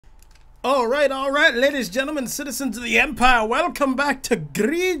All right, ladies, gentlemen, citizens of the Empire, welcome back to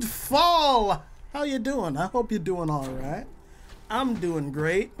GreedFall. How you doing? I hope you're doing all right. I'm doing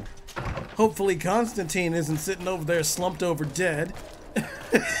great. Hopefully Constantine isn't sitting over there slumped over dead.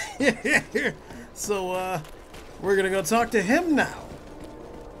 So, we're gonna go talk to him now.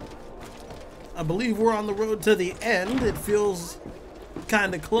 I believe we're on the road to the end. It feels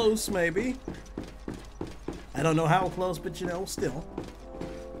kind of close, maybe. I don't know how close, but you know, still.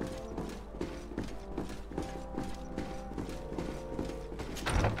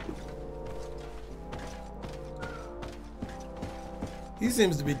 He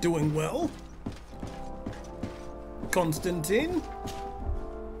seems to be doing well. Constantine?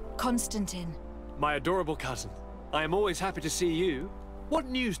 Constantine. My adorable cousin. I am always happy to see you. What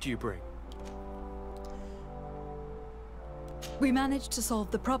news do you bring? We managed to solve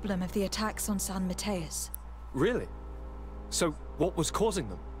the problem of the attacks on San Mateus. Really? So, what was causing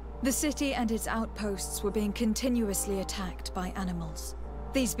them? The city and its outposts were being continuously attacked by animals.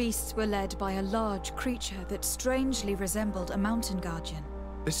 These beasts were led by a large creature that strangely resembled a mountain guardian.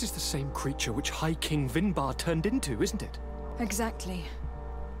 This is the same creature which High King Vinbar turned into, isn't it? Exactly.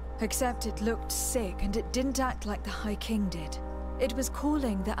 Except it looked sick and it didn't act like the High King did. It was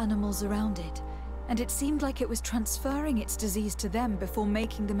calling the animals around it, and it seemed like it was transferring its disease to them before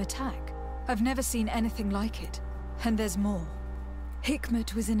making them attack. I've never seen anything like it. And there's more.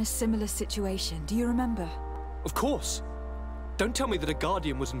 Hikmet was in a similar situation, do you remember? Of course. Don't tell me that a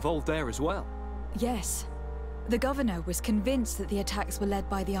Guardian was involved there as well. Yes. The governor was convinced that the attacks were led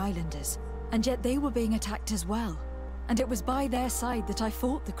by the islanders, and yet they were being attacked as well. And it was by their side that I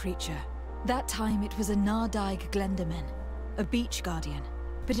fought the creature. That time it was a Nadiag Glenderman, a beach guardian,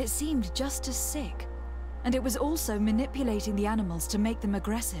 but it seemed just as sick. And it was also manipulating the animals to make them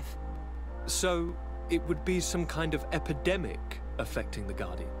aggressive. So, it would be some kind of epidemic affecting the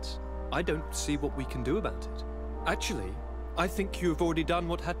Guardians. I don't see what we can do about it. Actually, I think you have already done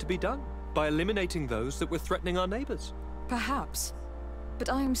what had to be done, by eliminating those that were threatening our neighbors. Perhaps. But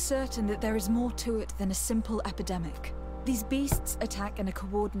I am certain that there is more to it than a simple epidemic. These beasts attack in a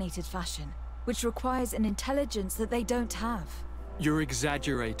coordinated fashion, which requires an intelligence that they don't have. You're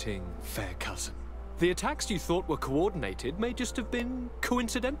exaggerating, fair cousin. The attacks you thought were coordinated may just have been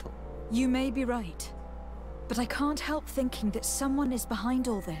coincidental. You may be right. But I can't help thinking that someone is behind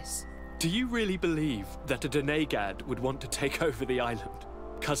all this. Do you really believe that a Nadiags would want to take over the island?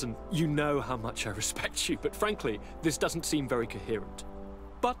 Cousin, you know how much I respect you, but frankly, this doesn't seem very coherent.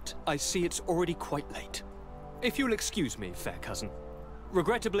 But I see it's already quite late. If you'll excuse me, fair cousin.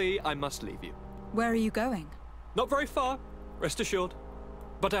 Regrettably, I must leave you. Where are you going? Not very far, rest assured.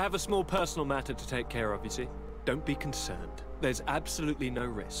 But I have a small personal matter to take care of, you see. Don't be concerned. There's absolutely no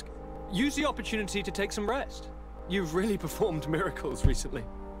risk. Use the opportunity to take some rest. You've really performed miracles recently.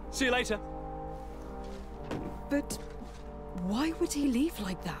 See you later. But why would he leave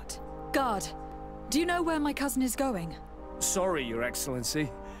like that? Guard, do you know where my cousin is going? Sorry, Your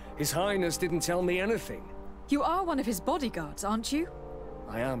Excellency. His Highness didn't tell me anything. You are one of his bodyguards, aren't you?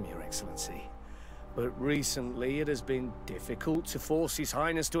 I am, Your Excellency. But recently it has been difficult to force His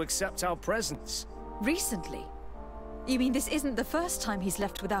Highness to accept our presence. Recently? You mean this isn't the first time he's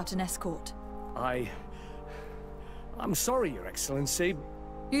left without an escort? I'm sorry, Your Excellency.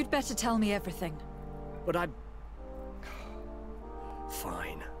 You'd better tell me everything. But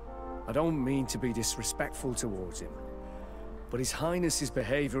Fine. I don't mean to be disrespectful towards him. But His Highness's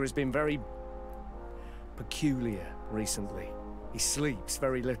behavior has been very peculiar recently. He sleeps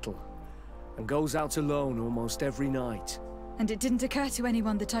very little and goes out alone almost every night. And it didn't occur to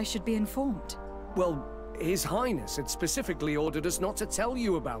anyone that I should be informed? Well, His Highness had specifically ordered us not to tell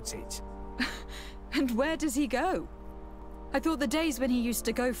you about it. And where does he go? I thought the days when he used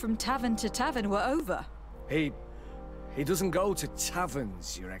to go from tavern to tavern were over. He doesn't go to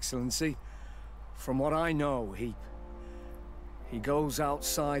taverns, Your Excellency. From what I know, he goes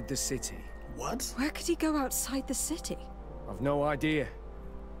outside the city. What? Where could he go outside the city? I've no idea.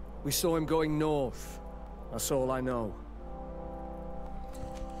 We saw him going north. That's all I know.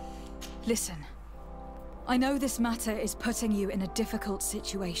 Listen. I know this matter is putting you in a difficult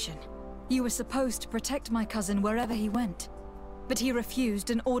situation. You were supposed to protect my cousin wherever he went. But he refused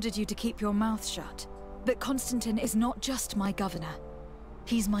and ordered you to keep your mouth shut. But Constantine is not just my governor.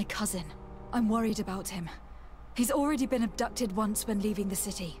 He's my cousin. I'm worried about him. He's already been abducted once when leaving the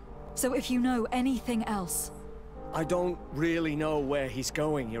city. So if you know anything else... I don't really know where he's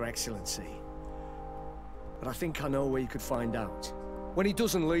going, Your Excellency. But I think I know where you could find out. When he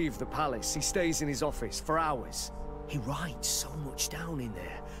doesn't leave the palace, he stays in his office for hours. He writes so much down in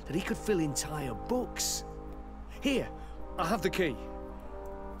there that he could fill entire books. Here, I have the key.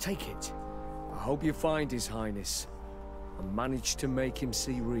 Take it. I hope you find His Highness and manage to make him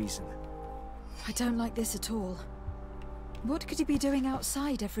see reason. I don't like this at all. What could he be doing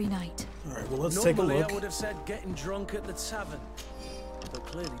outside every night? Alright, well, let's take a Normally, look. I would have said getting drunk at the tavern, but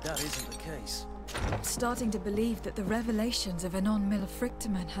clearly that isn't the case. I'm starting to believe that the revelations of Anon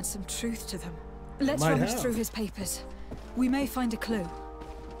Millefrictaman had some truth to them. Let's Might rummage have. through his papers. We may find a clue.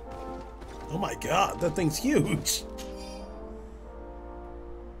 Oh my god, that thing's huge.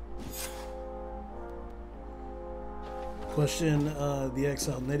 Question the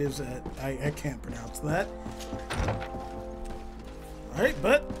exiled natives at... I can't pronounce that. Alright,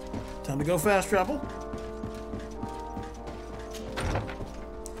 but time to go fast travel.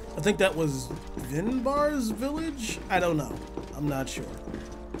 I think that was Vinbar's village? I don't know. I'm not sure.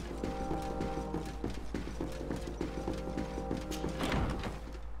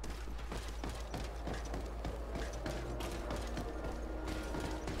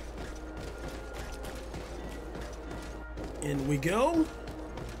 In we go.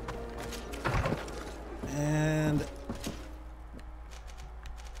 And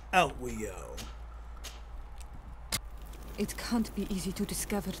out we go. It can't be easy to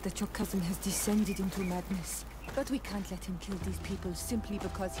discover that your cousin has descended into madness. But we can't let him kill these people simply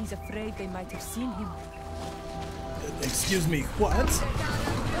because he's afraid they might have seen him. Excuse me, what?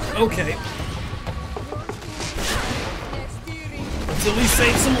 Okay. Let's at least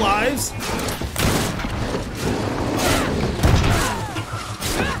save some lives.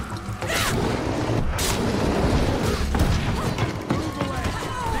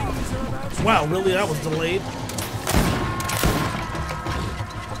 Wow, really? That was delayed?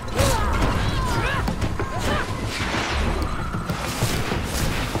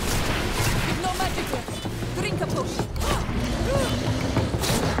 No magic left. Drink a potion.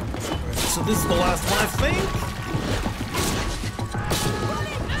 So this is the last one, I think?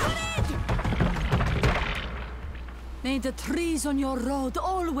 May the trees on your road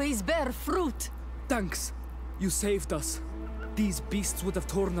always bear fruit. Thanks. You saved us. These beasts would have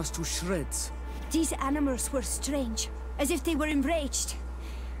torn us to shreds. These animals were strange, as if they were enraged.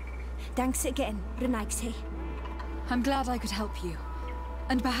 Thanks again, Renaigse. I'm glad I could help you.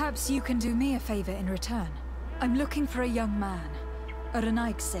 And perhaps you can do me a favor in return. I'm looking for a young man, a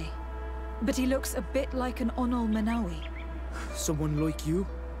Renaigse. But he looks a bit like an Onol Manawi. Someone like you?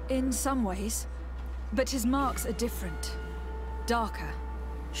 In some ways. But his marks are different. Darker.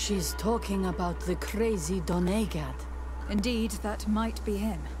 She's talking about the crazy Donegad. Indeed, that might be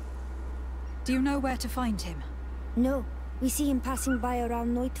him. Do you know where to find him? No, we see him passing by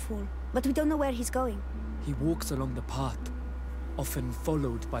around nightfall, but we don't know where he's going. He walks along the path, often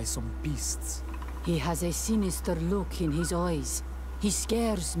followed by some beasts. He has a sinister look in his eyes. He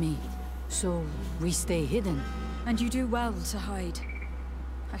scares me, so we stay hidden. And you do well to hide.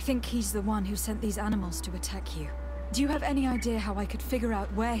 I think he's the one who sent these animals to attack you. Do you have any idea how I could figure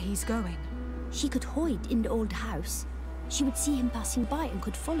out where he's going? She could hide in the old house. She would see him passing by and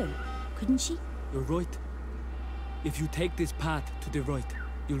could follow, couldn't she? You're right. If you take this path to the right,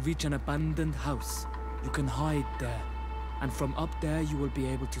 you'll reach an abandoned house. You can hide there. And from up there, you will be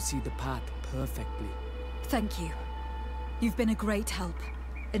able to see the path perfectly. Thank you. You've been a great help.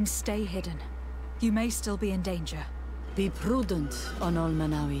 And stay hidden. You may still be in danger. Be prudent, Onol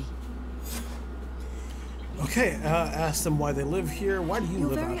Manawi. Okay, ask them why they live here. Why do you You're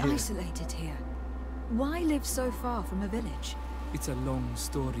live very out here? isolated here. Why live so far from a village? It's a long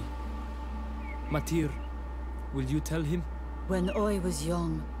story. Matir, will you tell him? When I was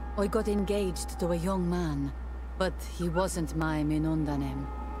young, I got engaged to a young man. But he wasn't my Minundanem.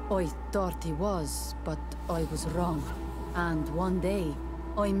 I thought he was, but I was wrong. And one day,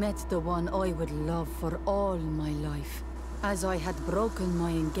 I met the one I would love for all my life. As I had broken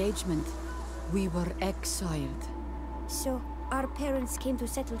my engagement, we were exiled. So, our parents came to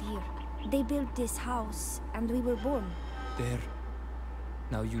settle here. They built this house, and we were born. There.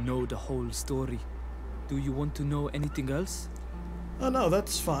 Now you know the whole story. Do you want to know anything else? Oh no,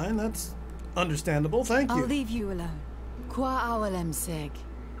 that's fine. That's understandable. Thank you. I'll leave you alone. Qua awalem seg.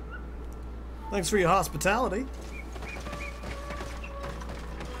 Thanks for your hospitality.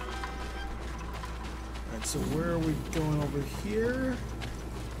 Alright, so where are we going over here?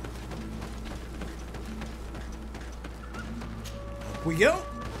 Up we go.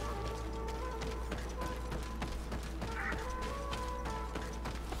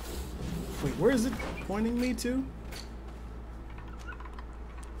 Wait, where is it pointing me to?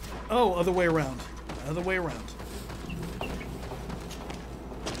 Oh, other way around. Other way around.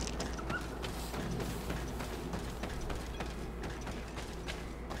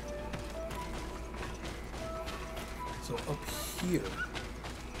 So up here.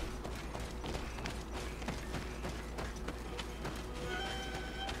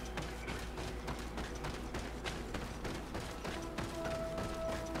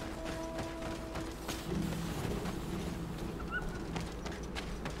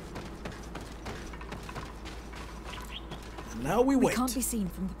 Now we wait. We can't be seen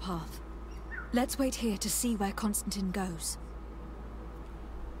from the path. Let's wait here to see where Constantine goes.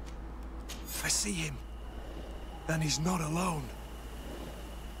 I see him. And he's not alone.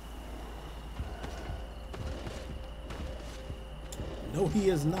 No, he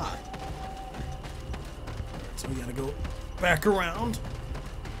is not. So we gotta go back around.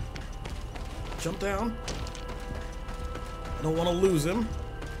 Jump down. I don't want to lose him.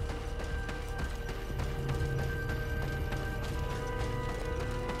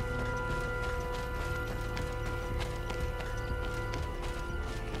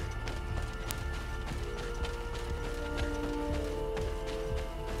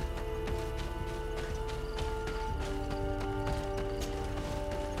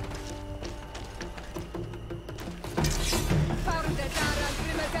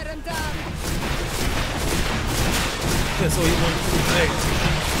 So he went through there.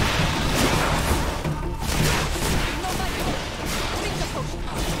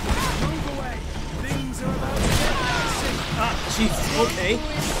 Move away. Things are about to get dicey. Ah, Jesus, okay.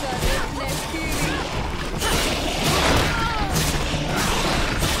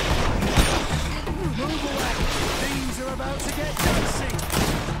 Move away. Things are about to get dicey.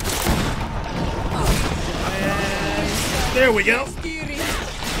 And there we go.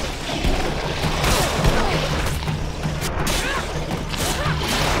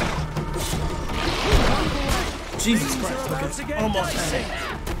 Jesus Christ, okay. Almost had it.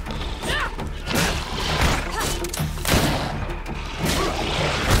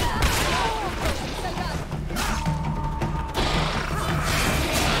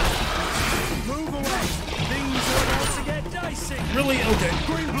 Move away. Things are about to get dicey. Really? Okay.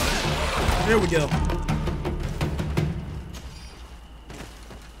 There we go.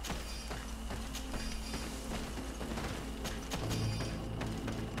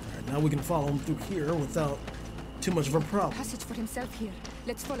 Alright, now we can follow him through here without too much of a problem. Passage for himself here.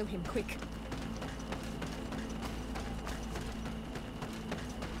 Let's follow him, quick.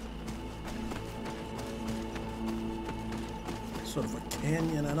 Sort of a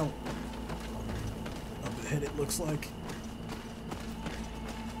canyon, I don't... Up ahead it looks like.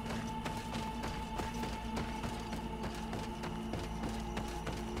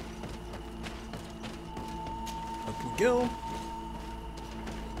 Up we go.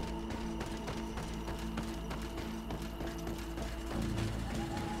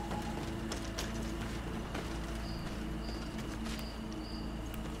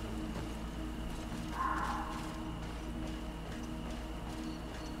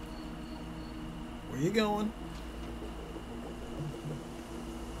 Where you going?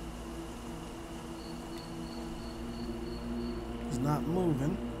 He's not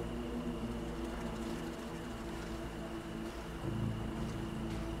moving.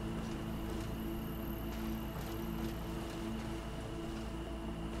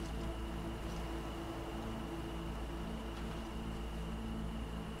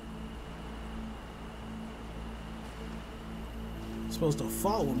 Supposed to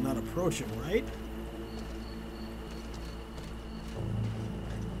follow him, not approach him, right?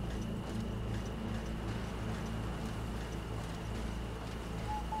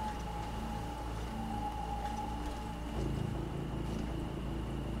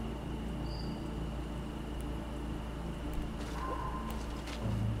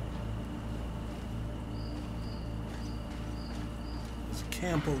 There's a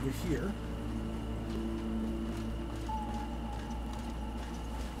camp over here.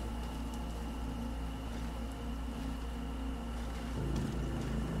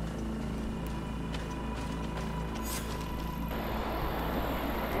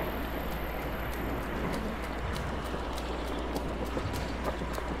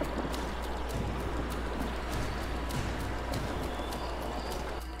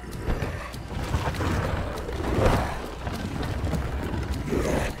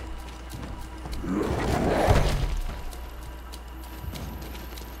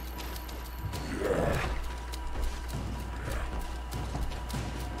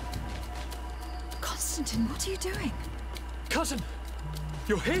 Constantine, what are you doing? Cousin!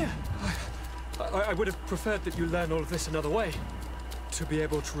 You're here! I would have preferred that you learn all of this another way. To be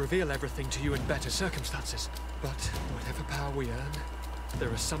able to reveal everything to you in better circumstances. But whatever power we earn,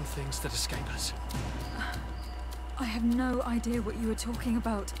 there are some things that escape us. I have no idea what you were talking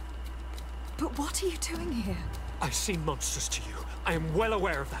about. But what are you doing here? I seem monstrous to you. I am well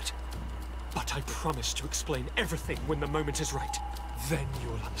aware of that. But I promise to explain everything when the moment is right. Then you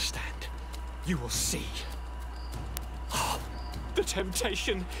will understand. You will see. Oh, the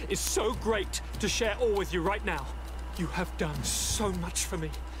temptation is so great to share all with you right now. You have done so much for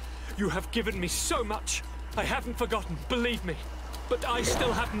me. You have given me so much. I haven't forgotten, believe me. But I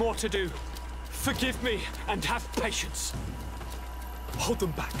still have more to do. Forgive me and have patience. Hold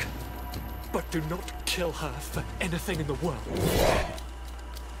them back. But do not kill her for anything in the world.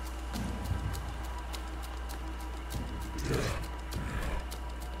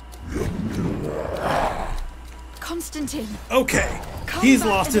 Constantine. Okay, Come he's back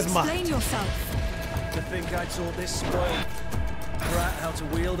lost and his mind. explain yourself. To think I taught this spoiled brat how to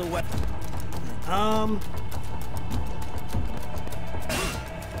wield a weapon.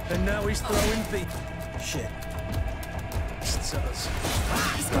 And now he's throwing the Shit. beasts at us.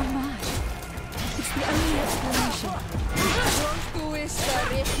 He's gone mad. It's the only explanation.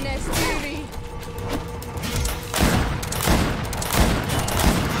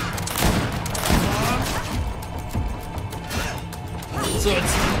 So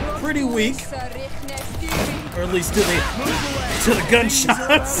it's pretty weak, or at least to the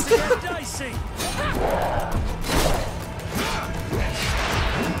gunshots.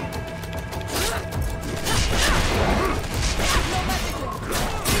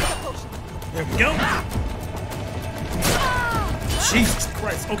 There we go. Jesus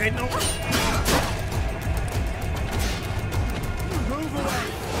Christ. Okay, no. Move away.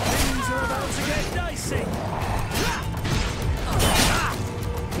 Things are about to get dicey.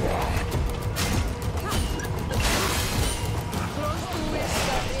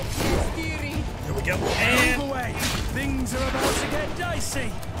 There we go. And Move away. Things are about to get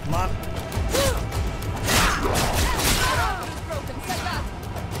dicey. come on.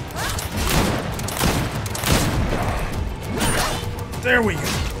 There we go.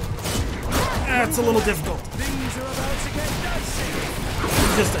 That's a little difficult. Things are about to get dicey.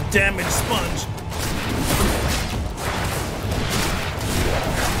 Just a damaged sponge.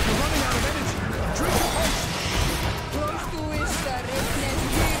 We're running out of energy. Drink a potion.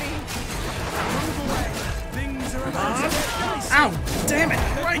 Move away. Things are about to get dicey. Ow! Damn it!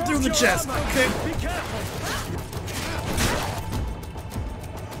 Right through the chest. Okay. Be careful.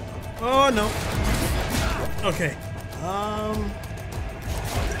 Oh no. Okay.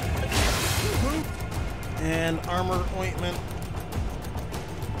 And armor ointment.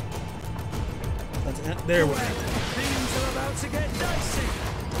 That's it. There we go. Things are about to get dicey.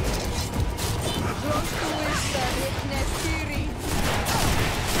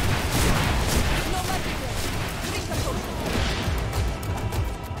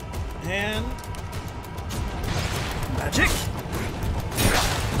 And magic.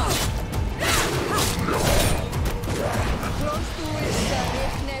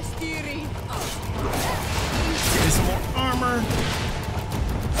 Give me some more armor.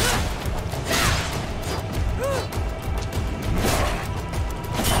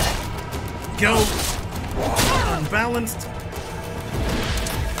 Go. Unbalanced.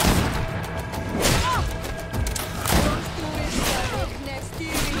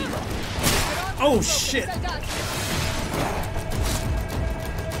 Oh shit.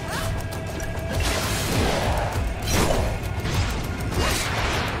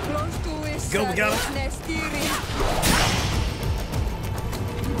 Go, we got it.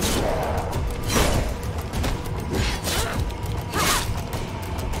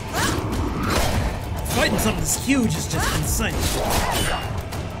 Fighting something this huge is just insane.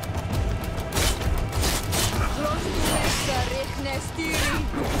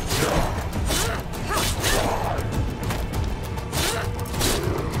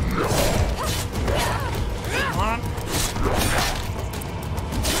 Come on.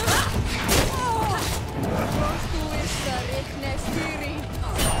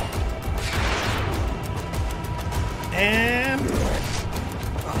 And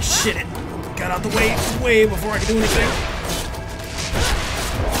oh shit! It got out the way before I could do anything.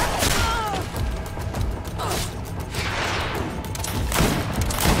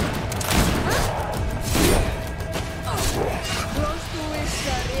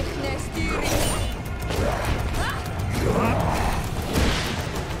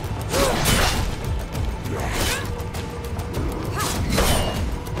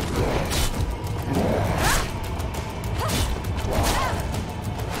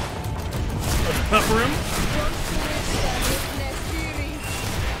 Pepper him.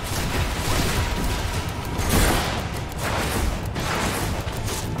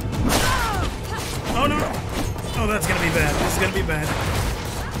 Oh no! Oh, that's gonna be bad. This is gonna be bad.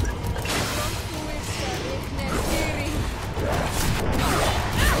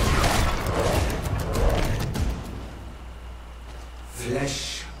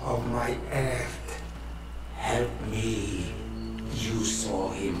 Flesh of my earth, help me. You saw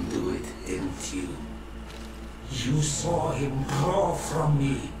him do it, didn't you? You saw him draw from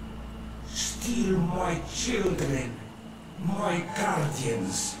me. steal my children, my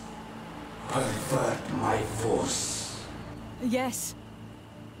guardians, pervert my force. Yes,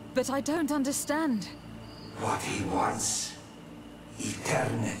 but I don't understand. What he wants: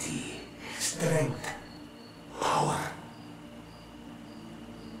 eternity, strength, power.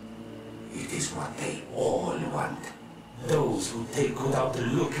 It is what they all want. Those who take without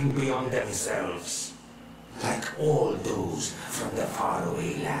looking beyond themselves. Like all those from the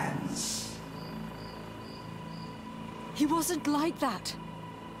faraway lands. He wasn't like that.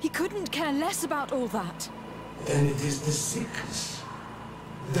 He couldn't care less about all that. Then it is the sickness,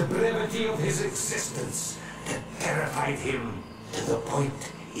 the brevity of his existence that terrified him to the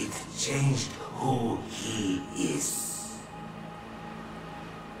point it changed who he is.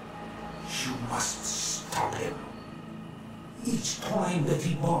 You must stop him. Each time that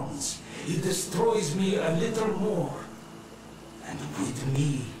he bonds, he destroys me a little more. And with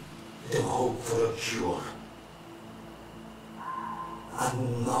me, the hope for a cure.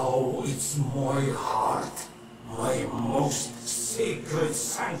 And now it's my heart, my most sacred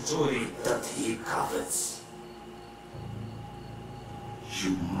sanctuary that he covets.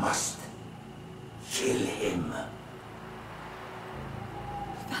 You must kill him.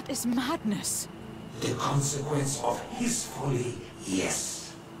 That is madness. The consequence of his folly,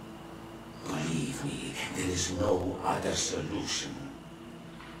 yes. Believe me, there is no other solution.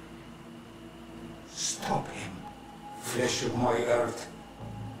 Stop him, flesh of my earth,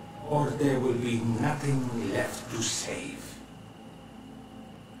 or there will be nothing left to save.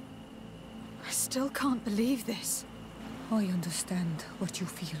 I still can't believe this. I understand what you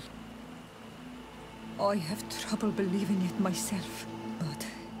feel. I have trouble believing it myself, but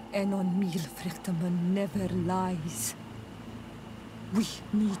Enon Mil Frichtaman never lies. We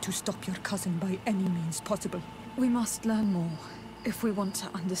need to stop your cousin by any means possible. We must learn more if we want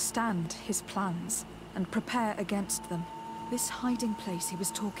to understand his plans and prepare against them. This hiding place he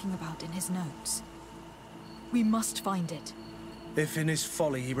was talking about in his notes. We must find it. If in his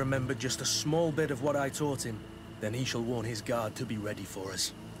folly he remembered just a small bit of what I taught him, then he shall warn his guard to be ready for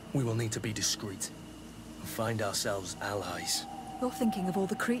us. We will need to be discreet and find ourselves allies. You're thinking of all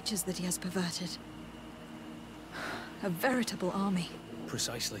the creatures that he has perverted. A veritable army.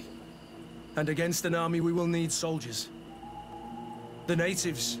 Precisely. And against an army we will need soldiers. The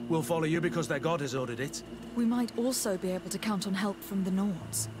natives will follow you because their god has ordered it. We might also be able to count on help from the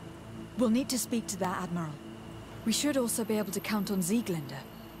Nords. We'll need to speak to their admiral. We should also be able to count on Sieglinde.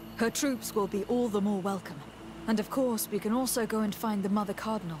 Her troops will be all the more welcome. And of course, we can also go and find the Mother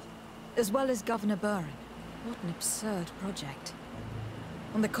Cardinal, as well as Governor Buren. What an absurd project.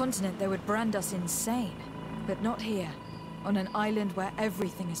 On the continent, they would brand us insane. But not here, on an island where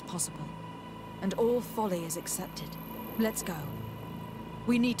everything is possible. And all folly is accepted. Let's go.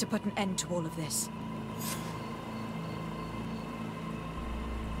 We need to put an end to all of this.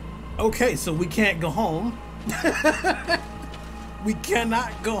 Okay, so we can't go home. We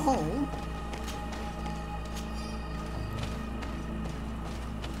cannot go home.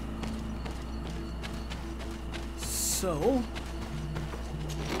 So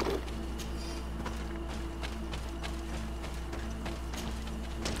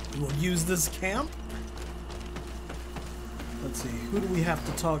we'll use this camp. Let's see, who do we have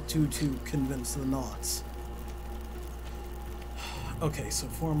to talk to convince the Knots? Okay, so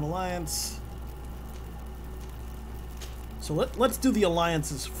form an alliance. So let's do the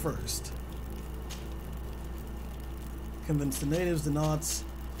alliances first. Convince the natives, the Knots.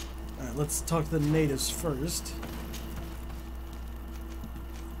 Alright, let's talk to the natives first.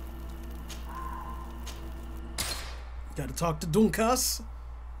 Gotta talk to Dunkas,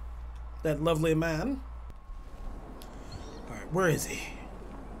 that lovely man. Alright, where is he?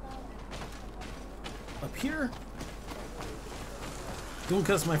 Up here?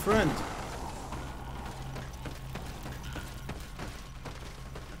 Dunkas, my friend.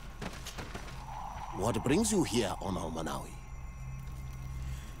 What brings you here on Manawi?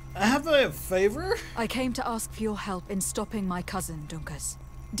 I have a favor? I came to ask for your help in stopping my cousin, Dunkas.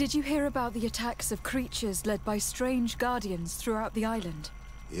 Did you hear about the attacks of creatures led by strange guardians throughout the island?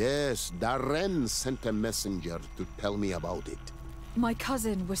 Yes, Darren sent a messenger to tell me about it. My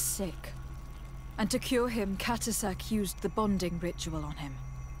cousin was sick, and to cure him, Katasak used the bonding ritual on him.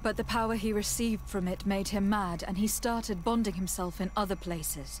 But the power he received from it made him mad, and he started bonding himself in other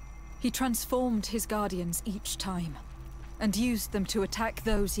places. He transformed his guardians each time, and used them to attack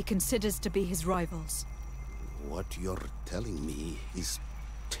those he considers to be his rivals. What you're telling me is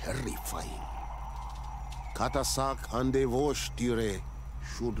terrifying. Katasak and Evosh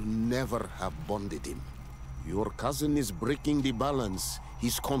should never have bonded him. Your cousin is breaking the balance.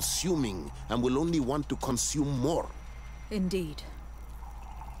 He's consuming and will only want to consume more. Indeed.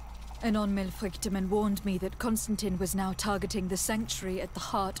 Anon Milfrichteman warned me that Constantine was now targeting the sanctuary at the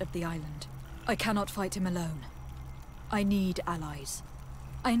heart of the island. I cannot fight him alone. I need allies.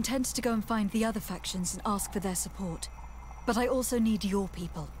 I intend to go and find the other factions and ask for their support. But I also need your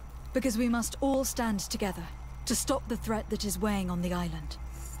people, because we must all stand together to stop the threat that is weighing on the island.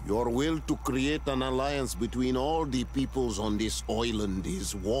 Your will to create an alliance between all the peoples on this island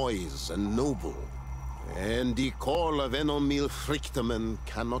is wise and noble. And the call of Anon Milfrichteman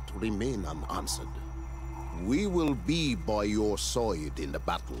cannot remain unanswered. We will be by your side in the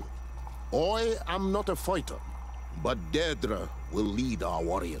battle. I am not a fighter, but Deirdre will lead our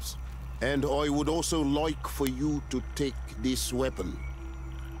warriors. And I would also like for you to take this weapon.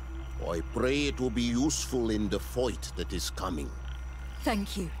 I pray it will be useful in the fight that is coming.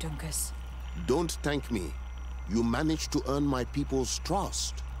 Thank you, Dunkus. Don't thank me. You managed to earn my people's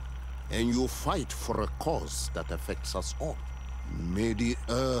trust. And you fight for a cause that affects us all. May the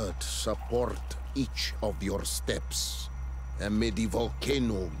earth support each of your steps. And may the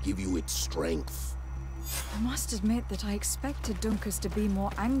volcano give you its strength. I must admit that I expected Dunkus to be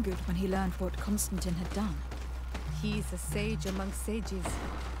more angered when he learned what Constantine had done. He's a sage amongst sages,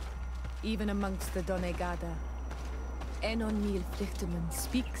 even amongst the Donegada. Anon Milfrichteman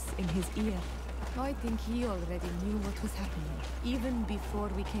speaks in his ear. I think he already knew what was happening, even before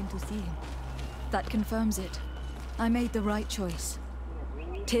we came to see him. That confirms it. I made the right choice.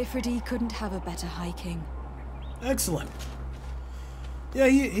 Tirfridi couldn't have a better High King. Excellent. Yeah,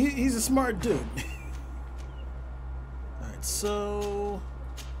 he's a smart dude. Alright, so...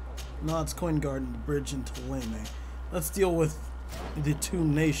 Nod's Coin Garden, the bridge into Theleme. Let's deal with the two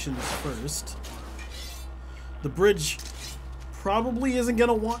nations first. The bridge probably isn't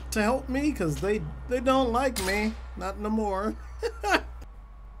gonna want to help me because they don't like me. Not no more.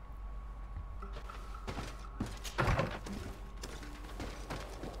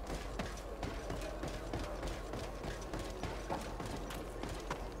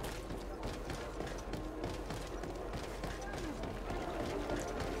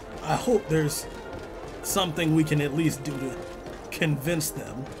 I hope there's something we can at least do to convince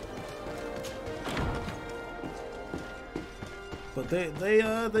them. But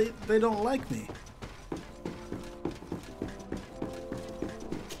they don't like me.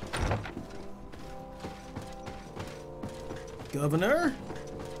 Governor?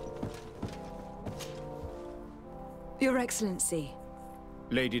 Your Excellency.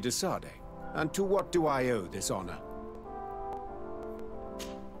 Lady de Sade, and to what do I owe this honor?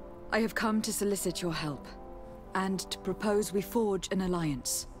 I have come to solicit your help, and to propose we forge an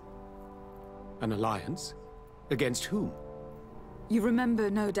alliance. An alliance? Against whom? You remember,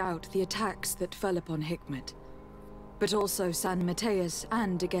 no doubt, the attacks that fell upon Hikmet, but also San Mateus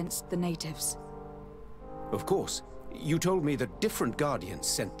and against the natives. Of course. You told me that different Guardians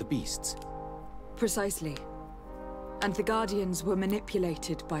sent the beasts. Precisely. And the Guardians were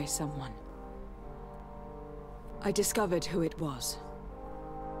manipulated by someone. I discovered who it was.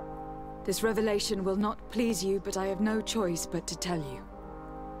 This revelation will not please you, but I have no choice but to tell you.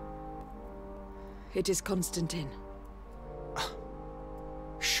 It is Constantine.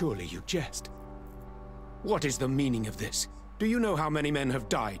 Surely you jest. What is the meaning of this? Do you know how many men have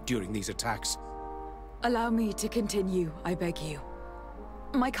died during these attacks? Allow me to continue, I beg you.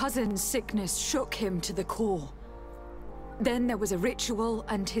 My cousin's sickness shook him to the core. Then there was a ritual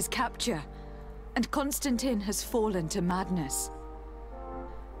and his capture, and Constantine has fallen to madness.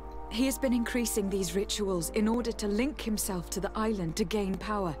 He has been increasing these rituals in order to link himself to the island to gain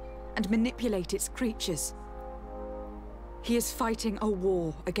power and manipulate its creatures. He is fighting a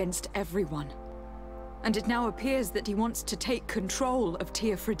war against everyone, and it now appears that he wants to take control of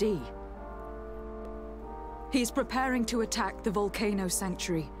Tirfridi. He is preparing to attack the volcano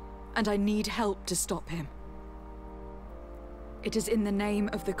sanctuary, and I need help to stop him. It is in the name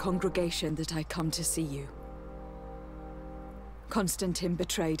of the congregation that I come to see you. Constantine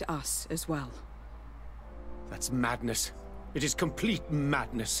betrayed us as well. That's madness. It is complete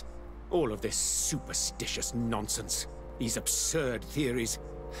madness. All of this superstitious nonsense. These absurd theories.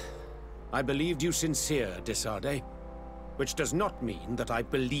 I believed you sincere, de Sade, which does not mean that I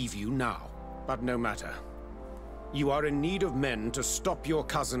believe you now. But no matter. You are in need of men to stop your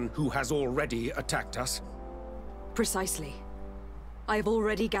cousin who has already attacked us? Precisely. I have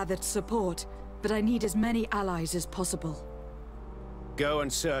already gathered support, but I need as many allies as possible. Go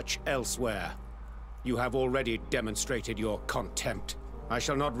and search elsewhere. You have already demonstrated your contempt. I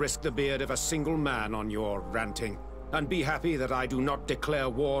shall not risk the beard of a single man on your ranting, and be happy that I do not declare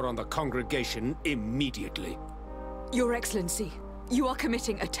war on the congregation immediately. Your Excellency, You are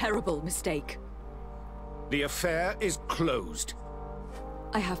committing a terrible mistake. The affair is closed.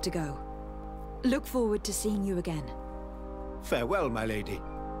 I have to go. Look forward to seeing you again. Farewell, my lady.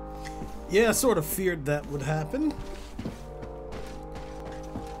 Yeah, I sort of feared that would happen.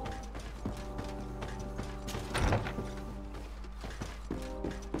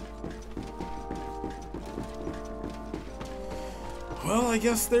 Well, I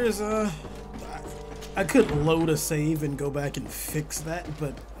guess there's a... I could load a save and go back and fix that,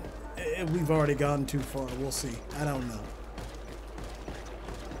 but we've already gone too far. We'll see. I don't know.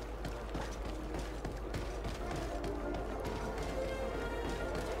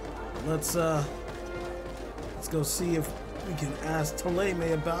 Let's go see if we can ask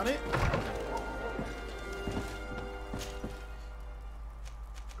Theleme about it.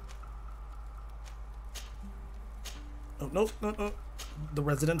 Oh, no, no, no. The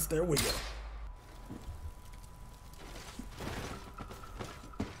residence, there we go.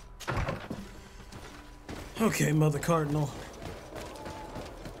 Okay, Mother Cardinal.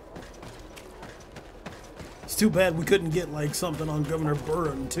 It's too bad we couldn't get like something on Governor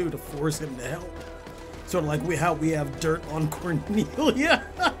Burren too to force him to help. Sort of like how we have dirt on Cornelia.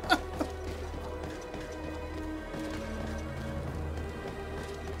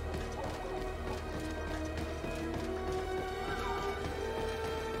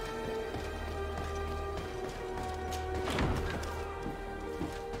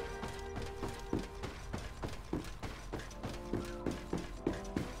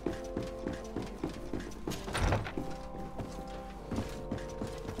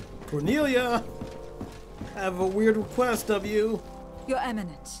 Cornelia, I have a weird request of you. Your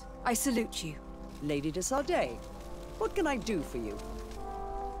Eminence, I salute you. Lady de Sardet, what can I do for you?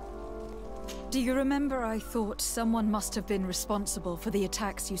 Do you remember I thought someone must have been responsible for the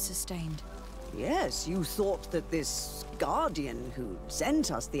attacks you sustained? Yes, you thought that this guardian who sent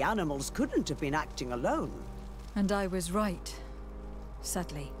us the animals couldn't have been acting alone. And I was right,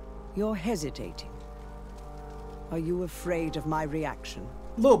 sadly. You're hesitating. Are you afraid of my reaction?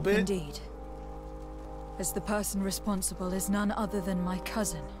 A little bit. Indeed. As the person responsible is none other than my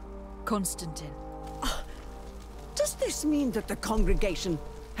cousin, Constantine. Does this mean that the congregation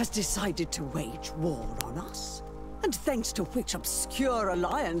has decided to wage war on us? And thanks to which obscure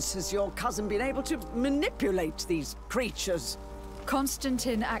alliance has your cousin been able to manipulate these creatures?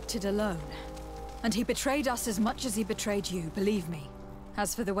 Constantine acted alone, and he betrayed us as much as he betrayed you, believe me.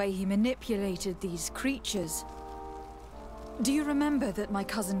 As for the way he manipulated these creatures... Do you remember that my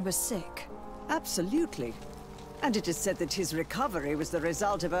cousin was sick? Absolutely. And it is said that his recovery was the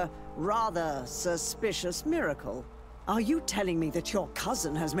result of a rather suspicious miracle. Are you telling me that your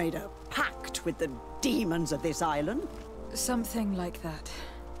cousin has made a pact with the demons of this island? Something like that.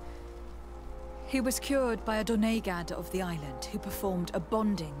 He was cured by a Donegad of the island who performed a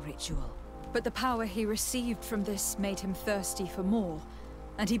bonding ritual. But the power he received from this made him thirsty for more,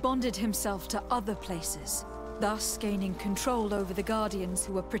 and he bonded himself to other places, thus gaining control over the Guardians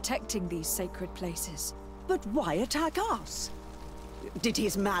who were protecting these sacred places. But why attack us? Did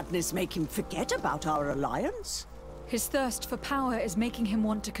his madness make him forget about our alliance? His thirst for power is making him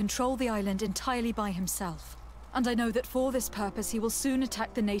want to control the island entirely by himself. And I know that for this purpose he will soon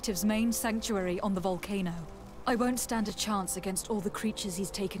attack the natives' main sanctuary on the volcano. I won't stand a chance against all the creatures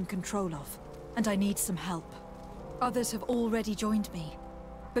he's taken control of, and I need some help. Others have already joined me,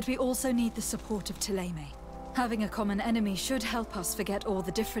 but we also need the support of Theleme. Having a common enemy should help us forget all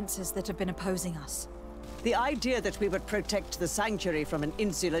the differences that have been opposing us. The idea that we would protect the sanctuary from an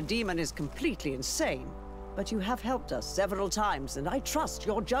insular demon is completely insane. But you have helped us several times, and I trust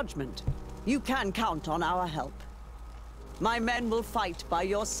your judgment. You can count on our help. My men will fight by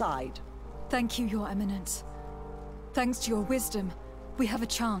your side. Thank you, Your Eminence. Thanks to your wisdom, we have a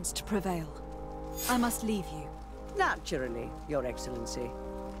chance to prevail. I must leave you. Naturally, Your Excellency.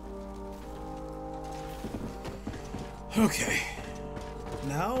 Okay.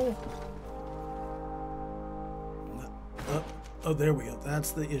 Now... oh, there we go.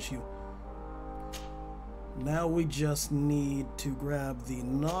 That's the issue. Now we just need to grab the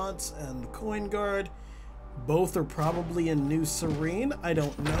knots and the coin guard. Both are probably in New Serene. I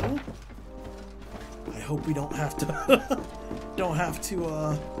don't know. I hope we don't have to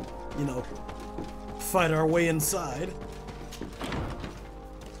you know, fight our way inside.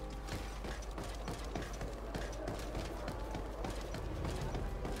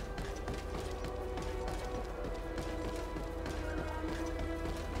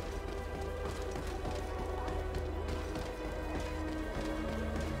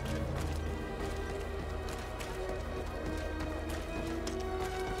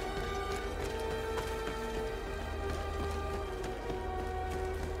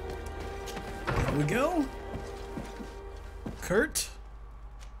 Here we go. Kurt,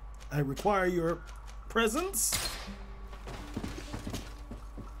 I require your presence.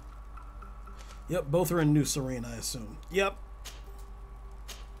 Yep, both are in New Serene, I assume. Yep.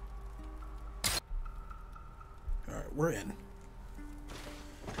 Alright, we're in.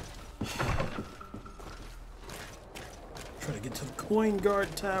 Try to get to the Coin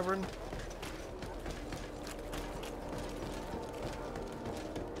Guard Tavern.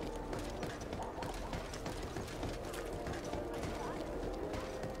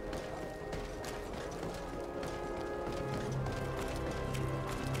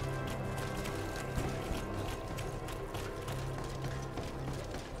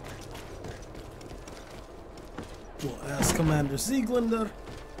 We'll ask Commander Sieglinde.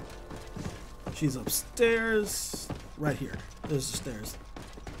 She's upstairs. Right here. There's the stairs.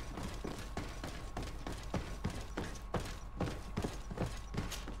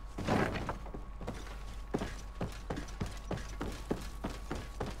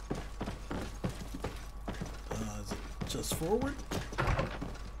 Is it just forward?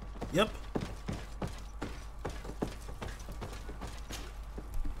 Yep.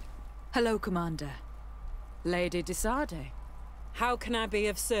 Hello, Commander. Lady Desarde. How can I be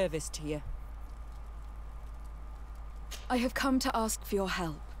of service to you? I have come to ask for your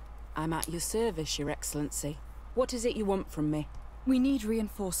help. I'm at your service, Your Excellency. What is it you want from me? We need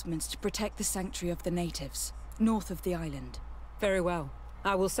reinforcements to protect the sanctuary of the natives, north of the island. Very well.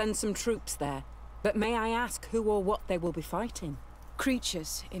 I will send some troops there. But may I ask who or what they will be fighting?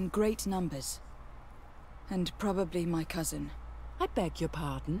 Creatures in great numbers. And probably my cousin. I beg your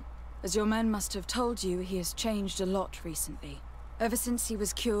pardon? As your men must have told you, he has changed a lot recently. Ever since he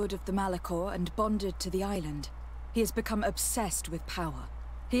was cured of the Malachor and bonded to the island, he has become obsessed with power.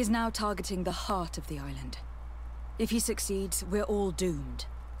 He is now targeting the heart of the island. If he succeeds, we're all doomed.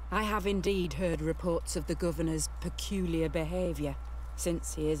 I have indeed heard reports of the governor's peculiar behavior.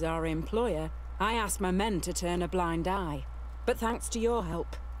 Since he is our employer, I asked my men to turn a blind eye. But thanks to your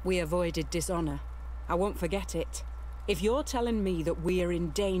help, we avoided dishonor. I won't forget it. If you're telling me that we are in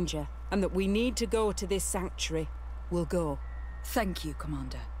danger and that we need to go to this sanctuary, we'll go. Thank you,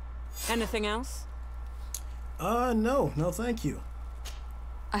 Commander. Anything else? No, thank you.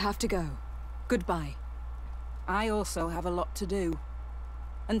 I have to go. Goodbye. I also have a lot to do.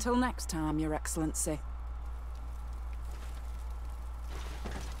 Until next time, Your Excellency.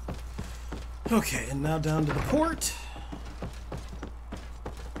 Okay, and now down to the port.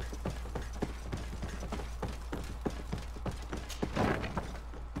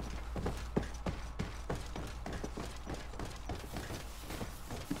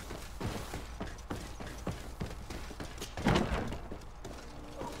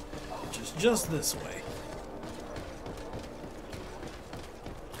 Just this way.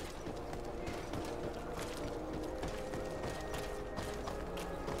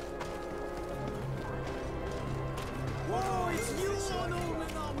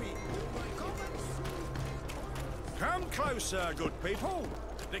 Come closer, good people.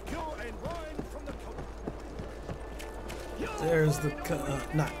 Liquor and wine from the There's the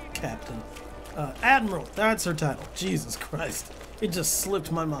not captain, admiral. That's her title. Jesus Christ, it just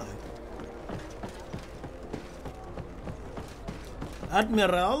slipped my mind.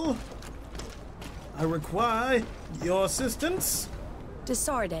 Admiral, I require your assistance.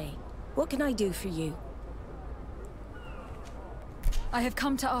 Desarde, what can I do for you? I have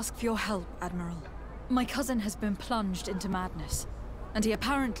come to ask for your help, Admiral. My cousin has been plunged into madness, and he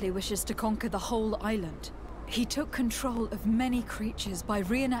apparently wishes to conquer the whole island. He took control of many creatures by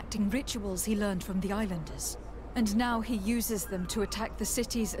reenacting rituals he learned from the islanders. And now he uses them to attack the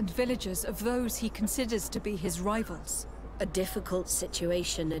cities and villages of those he considers to be his rivals. A difficult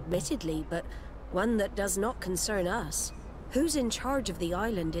situation, admittedly, but one that does not concern us. Who's in charge of the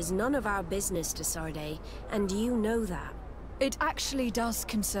island is none of our business, Desarde, and you know that. It actually does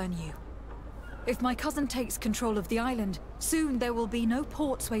concern you. If my cousin takes control of the island, soon there will be no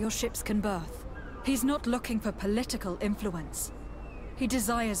ports where your ships can berth. He's not looking for political influence. He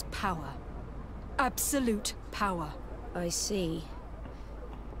desires power. Absolute power. I see.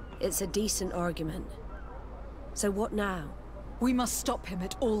 It's a decent argument. So what now? We must stop him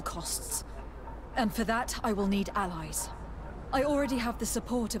at all costs. And for that, I will need allies. I already have the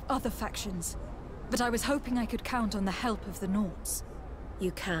support of other factions, but I was hoping I could count on the help of the Nords.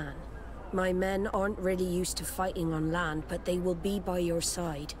 You can. My men aren't really used to fighting on land, but they will be by your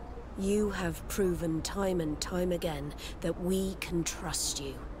side. You have proven time and time again that we can trust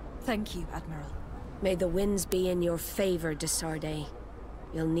you. Thank you, Admiral. May the winds be in your favor, Desarde.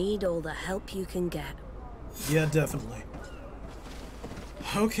 You'll need all the help you can get. Yeah, definitely.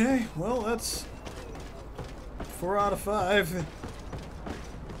 Okay, well, that's 4 out of 5.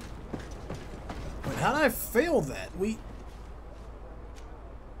 Wait, how did I fail that?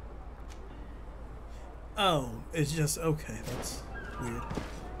 Oh, it's just okay. That's weird.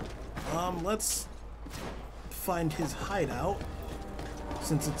 Let's find his hideout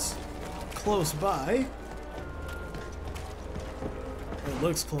since it's close by. It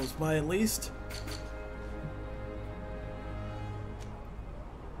looks close by, at least.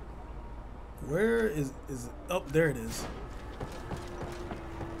 Where is it? Oh, there it is.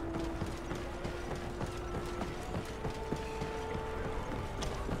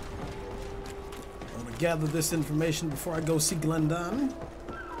 I want to gather this information before I go see Glendon.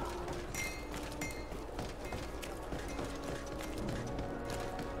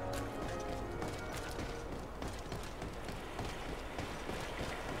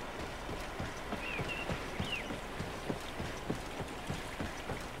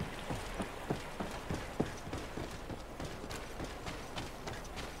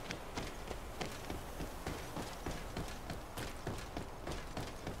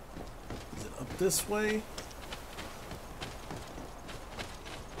 This way.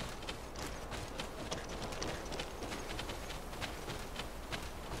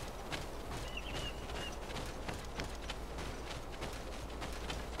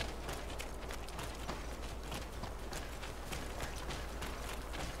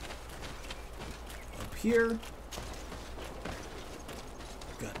 Up here.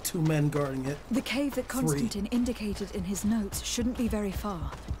 Got 2 men guarding it. The cave that Constantine indicated in his notes shouldn't be very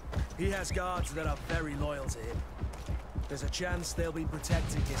far. He has guards that are very loyal to him. There's a chance they'll be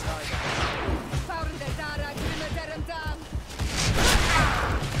protecting his hideout.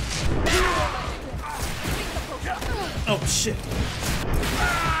 Oh shit.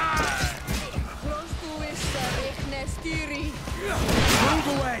 Move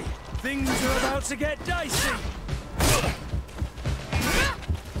away! Things are about to get dicey!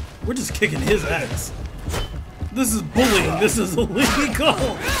 We're just kicking his ass. This is bullying. This is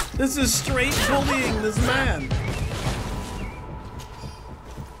illegal. This is straight bullying this man.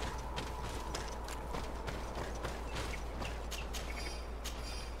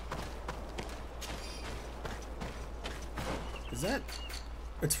 Is that?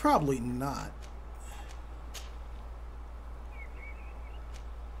 It's probably not.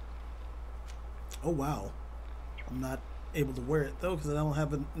 Oh wow. I'm not able to wear it though because I don't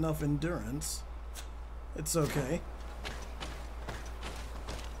have enough endurance. It's okay.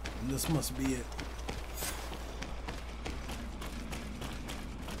 And this must be it.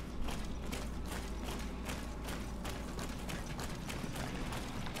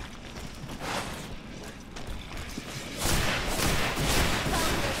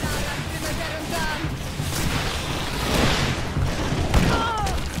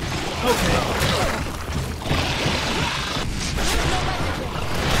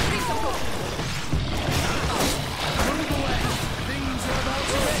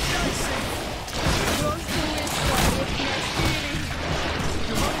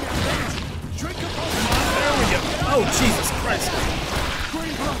 Oh, Jesus Christ.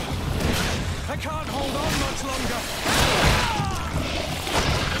 I can't hold on much longer.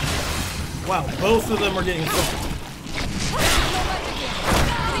 Wow, both of them are getting fucked.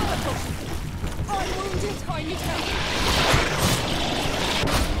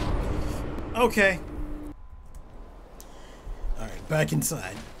 Okay. Alright, back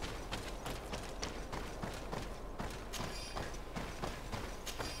inside.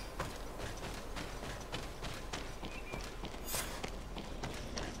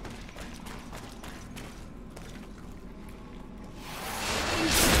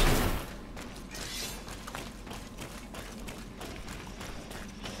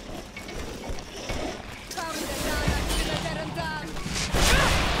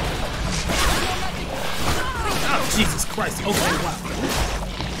 Jesus Christ. Okay, wow.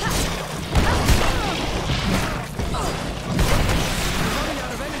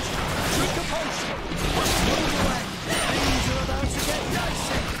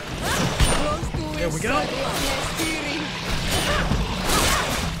 There we go.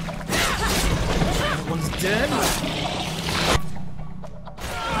 That one's dead.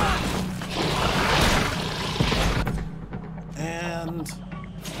 And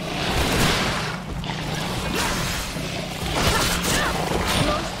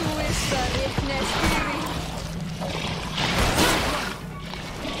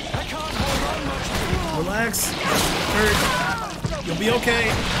relax. Hurt. You'll be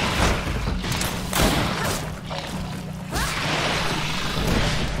okay.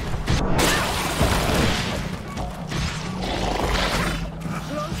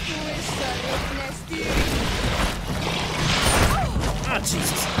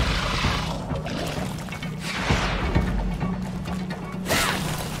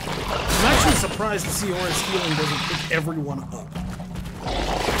 surprised to see Aura's healing doesn't pick everyone up.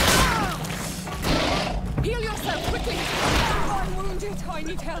 Heal yourself quickly! I'm wounded. I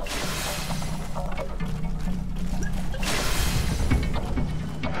need help.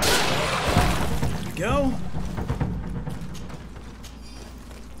 There we go.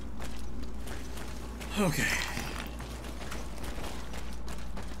 Okay.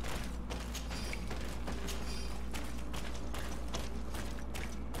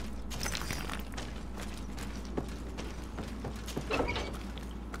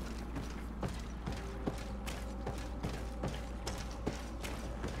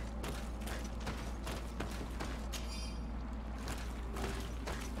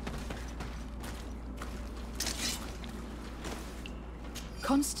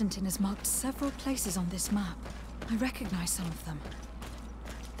 Constantine has marked several places on this map. I recognize some of them.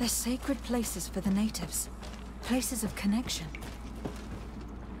 They're sacred places for the natives. Places of connection.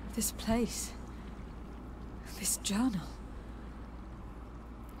 This place. This journal.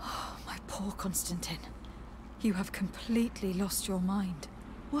 Oh, my poor Constantine. You have completely lost your mind.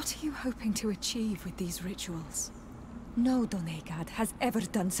 What are you hoping to achieve with these rituals? No Donegad has ever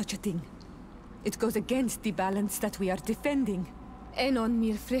done such a thing. It goes against the balance that we are defending. Enon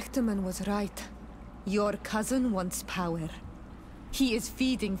Mirfrichteman was right. Your cousin wants power. He is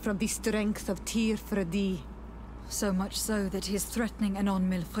feeding from the strength of Tyr Fredi. So much so that he is threatening Enon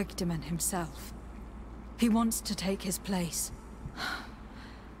Mirfrichteman himself. He wants to take his place.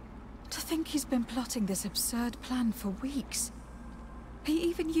 To think he's been plotting this absurd plan for weeks. He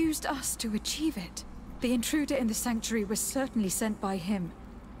even used us to achieve it. The intruder in the sanctuary was certainly sent by him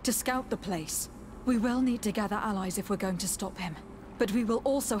to scout the place. We will need to gather allies if we're going to stop him. But we will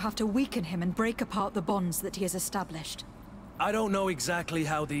also have to weaken him and break apart the bonds that he has established. I don't know exactly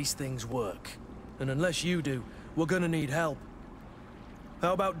how these things work. And unless you do, we're gonna need help.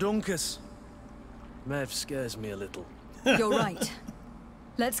 How about Dunkus? Mev scares me a little. You're right.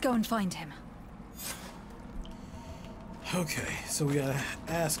 Let's go and find him. Okay, so we gotta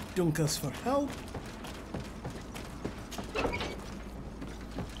ask Dunkus for help.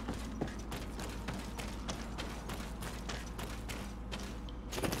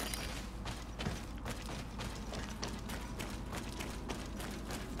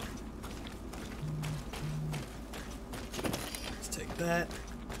 That.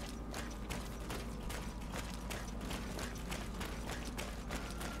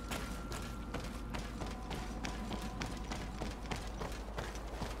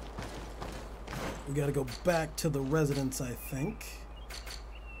 We gotta go back to the residence, I think.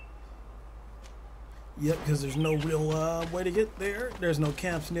 Yep, because there's no real way to get there. There's no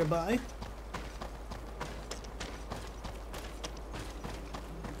camps nearby.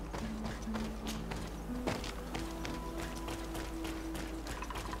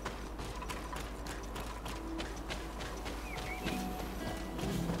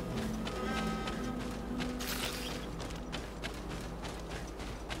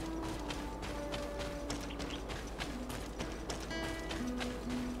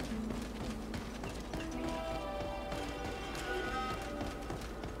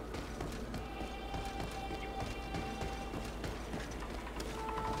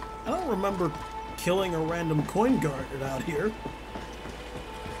 I don't remember killing a random coin guard out here.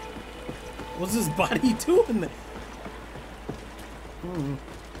 What's his body doing there?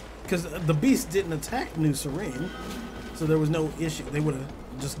 Because the beast didn't attack New Serene, so there was no issue. They would have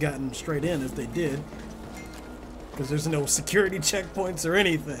just gotten straight in if they did. Because there's no security checkpoints or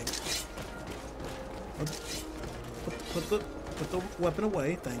anything. Put the weapon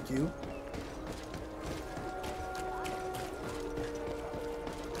away, thank you.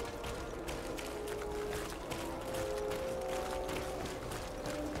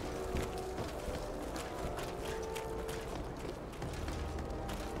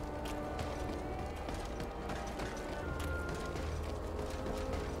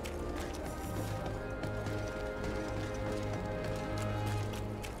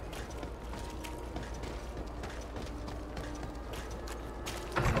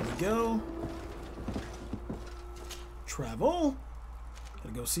 Go. Travel.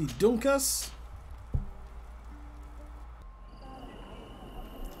 Gotta go see Dunkus.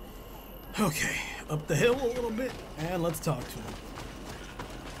 Okay, up the hill a little bit, and let's talk to him.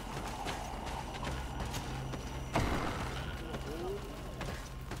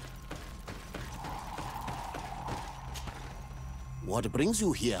 What brings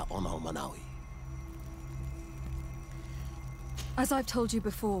you here on Almanawi? As I've told you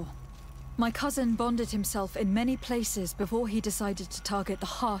before, my cousin bonded himself in many places before he decided to target the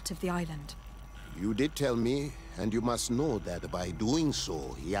heart of the island. You did tell me, and you must know that by doing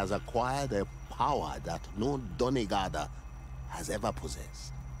so, he has acquired a power that no Donegada has ever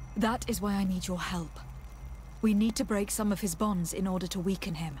possessed. That is why I need your help. We need to break some of his bonds in order to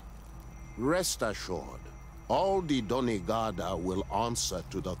weaken him. Rest assured, all the Donegada will answer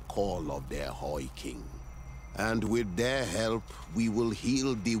to the call of their Hoi King. And with their help, we will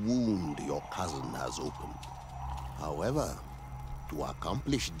heal the wound your cousin has opened. However, to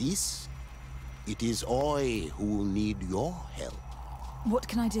accomplish this, it is I who will need your help. What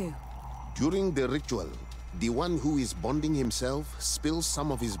can I do? During the ritual, the one who is bonding himself spills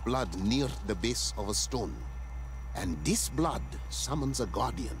some of his blood near the base of a stone. And this blood summons a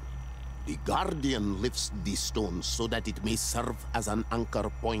guardian. The guardian lifts the stone so that it may serve as an anchor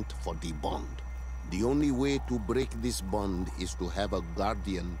point for the bond. The only way to break this bond is to have a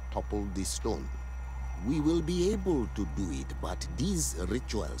guardian topple the stone. We will be able to do it, but these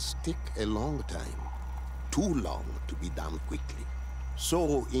rituals take a long time. Too long to be done quickly.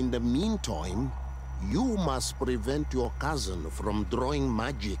 So, in the meantime, you must prevent your cousin from drawing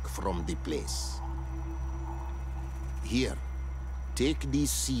magic from the place. Here, take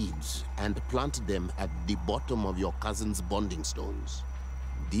these seeds and plant them at the bottom of your cousin's bonding stones.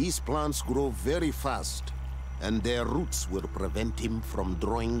 These plants grow very fast, and their roots will prevent him from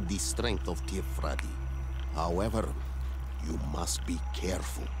drawing the strength of Tifradi. However, you must be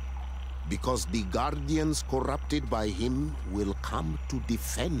careful, because the guardians corrupted by him will come to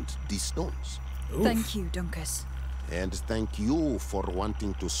defend the stones. Oof. Thank you, Dunkus. And thank you for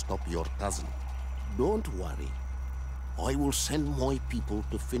wanting to stop your cousin. Don't worry. I will send my people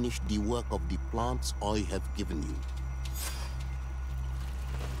to finish the work of the plants I have given you.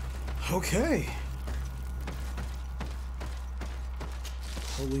 Okay.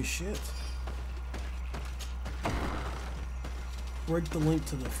 Holy shit. Break the link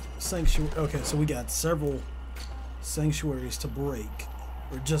to the sanctuary. Okay, so we got several sanctuaries to break.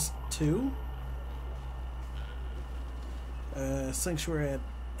 Or just two? Sanctuary at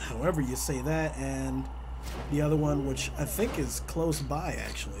however you say that, and the other one, which I think is close by,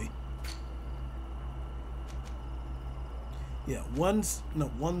 actually. Yeah, one's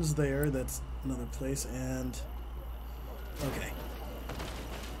there, that's another place, and okay.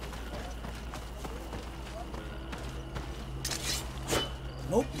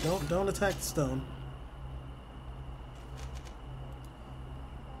 Nope, don't attack the stone.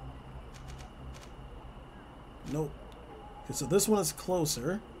 Nope. Okay, so this one is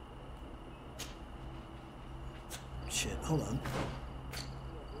closer. Shit, hold on.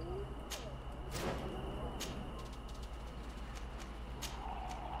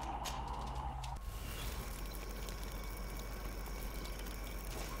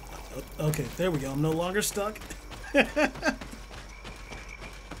 Okay, there we go. I'm no longer stuck.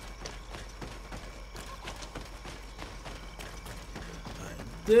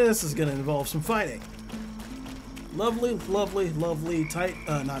 This is gonna involve some fighting. Lovely, lovely, lovely,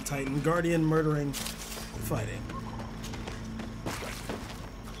 not Titan, Guardian murdering fighting.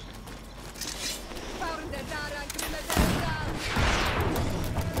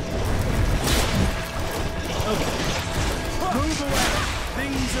 Okay. Move away!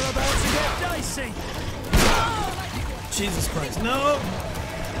 Things are about to get dicey! Jesus Christ, no!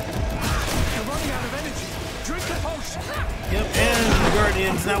 You're running out of energy. Drink the potion! Yep, and the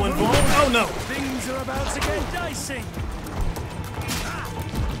Guardian's now involved. Oh no! Things are about to get dicey!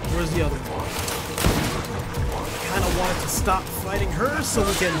 Where's the other one? I kind of wanted to stop fighting her so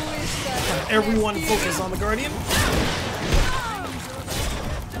we can have everyone focus on the Guardian.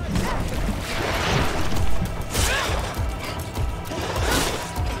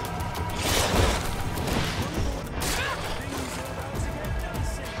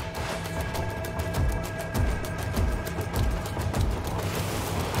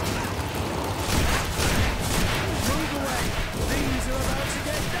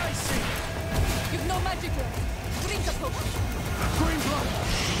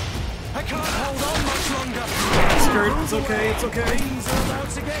 It's okay, it's okay. Things are about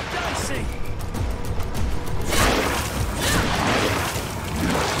to get dicey.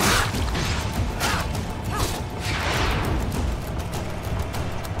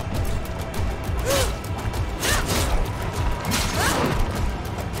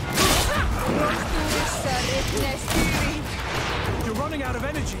 You're running out of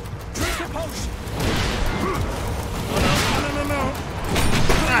energy. Drink the potion. No.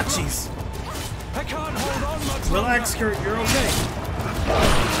 Ah, jeez. I can't hold on much longer. Relax, Kurt, you're okay.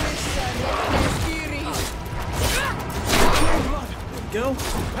 There we go.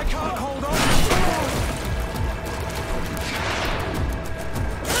 I can't hold on.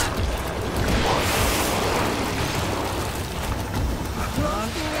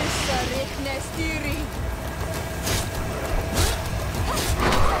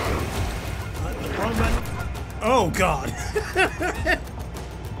 Oh God.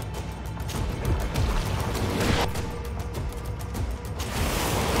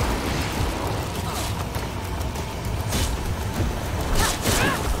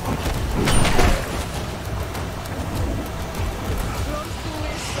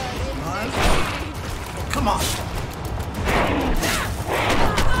 Come on.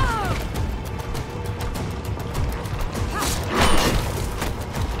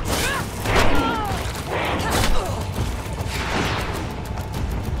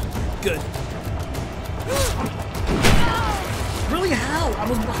 Good. Really? How? I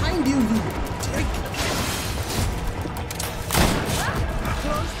was behind you, you dick.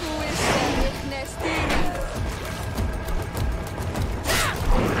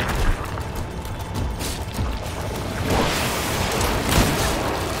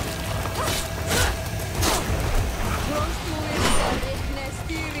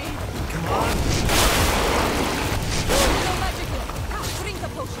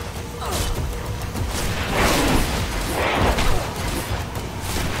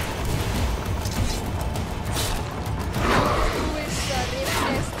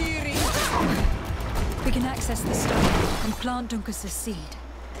 We can access the stone and plant Duncus's seed.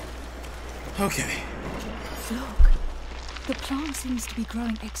 Okay. Look, the plant seems to be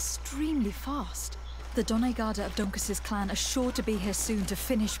growing extremely fast. The Doneigada of Duncus's clan are sure to be here soon to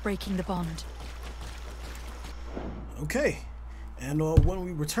finish breaking the bond. Okay. And when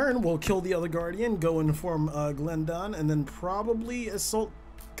we return, we'll kill the other Guardian, go and inform Glendon, and then probably assault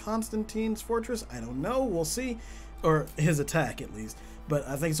Constantine's fortress. I don't know. We'll see. Or his attack, at least. But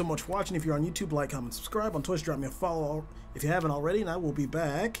thanks so much for watching. If you're on YouTube, like, comment, subscribe. On Twitch, drop me a follow if you haven't already, and I will be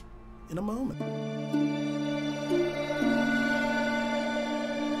back in a moment.